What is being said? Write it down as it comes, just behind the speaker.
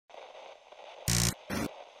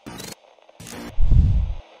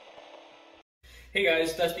Hey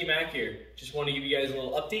guys, Dust.eh here. Just want to give you guys a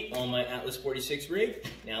little update on my Atlas 46 rig.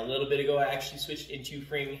 Now a little bit ago I actually switched into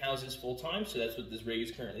framing houses full time, so that's what this rig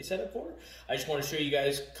is currently set up for. I just want to show you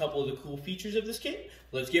guys a couple of the cool features of this kit.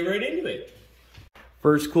 Let's get right into it.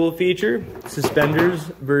 First cool feature, suspenders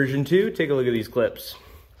version 2. Take a look at these clips.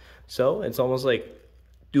 So it's almost like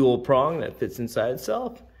dual prong that fits inside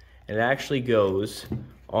itself, and it actually goes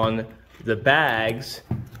on the bags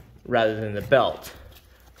rather than the belt.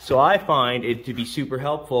 So I find it to be super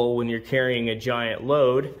helpful when you're carrying a giant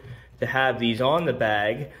load to have these on the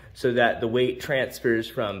bag so that the weight transfers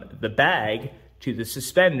from the bag to the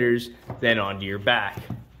suspenders, then onto your back.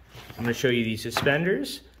 I'm going to show you these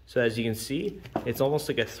suspenders. So as you can see, it's almost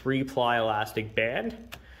like a 3-ply elastic band.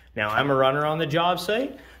 Now I'm a runner on the job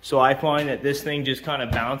site, so I find that this thing just kind of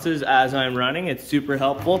bounces as I'm running. It's super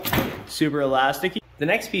helpful, super elastic. The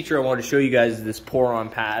next feature I want to show you guys is this Poron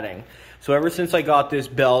padding. So ever since I got this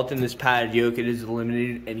belt and this padded yoke, it has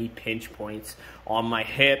eliminated any pinch points on my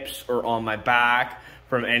hips or on my back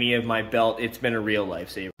from any of my belt. It's been a real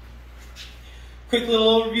lifesaver. Quick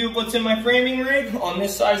little overview of what's in my framing rig. On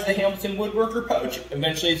this side is the Hamilton Woodworker pouch.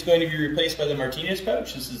 Eventually it's going to be replaced by the Martinez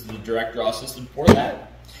pouch. This is the direct draw system for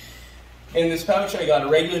that. In this pouch I got a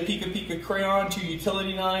regular Pika Pika crayon, 2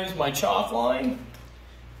 utility knives, my chalk line,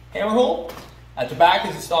 hammer hole. At the back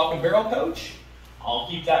is a stock and barrel pouch. I'll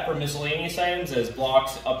keep that for miscellaneous items as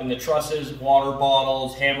blocks up in the trusses, water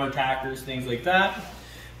bottles, hammer tackers, things like that.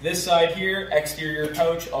 This side here, exterior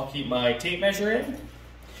pouch, I'll keep my tape measure in.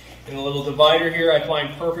 And the little divider here I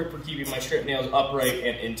find perfect for keeping my strip nails upright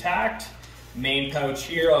and intact. Main pouch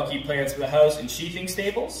here, I'll keep plants for the house and sheathing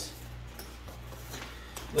staples.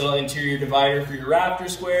 Little interior divider for your rafter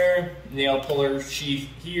square, nail puller sheath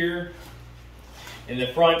here. In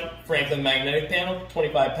the front, Franklin magnetic panel,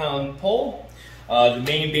 25-pound pull. The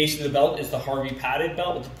main base of the belt is the Harvey padded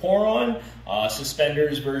belt with the Poron,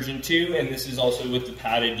 suspenders version 2, and this is also with the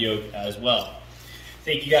padded yoke as well.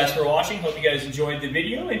 Thank you guys for watching. Hope you guys enjoyed the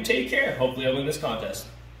video, and take care. Hopefully I'll win this contest.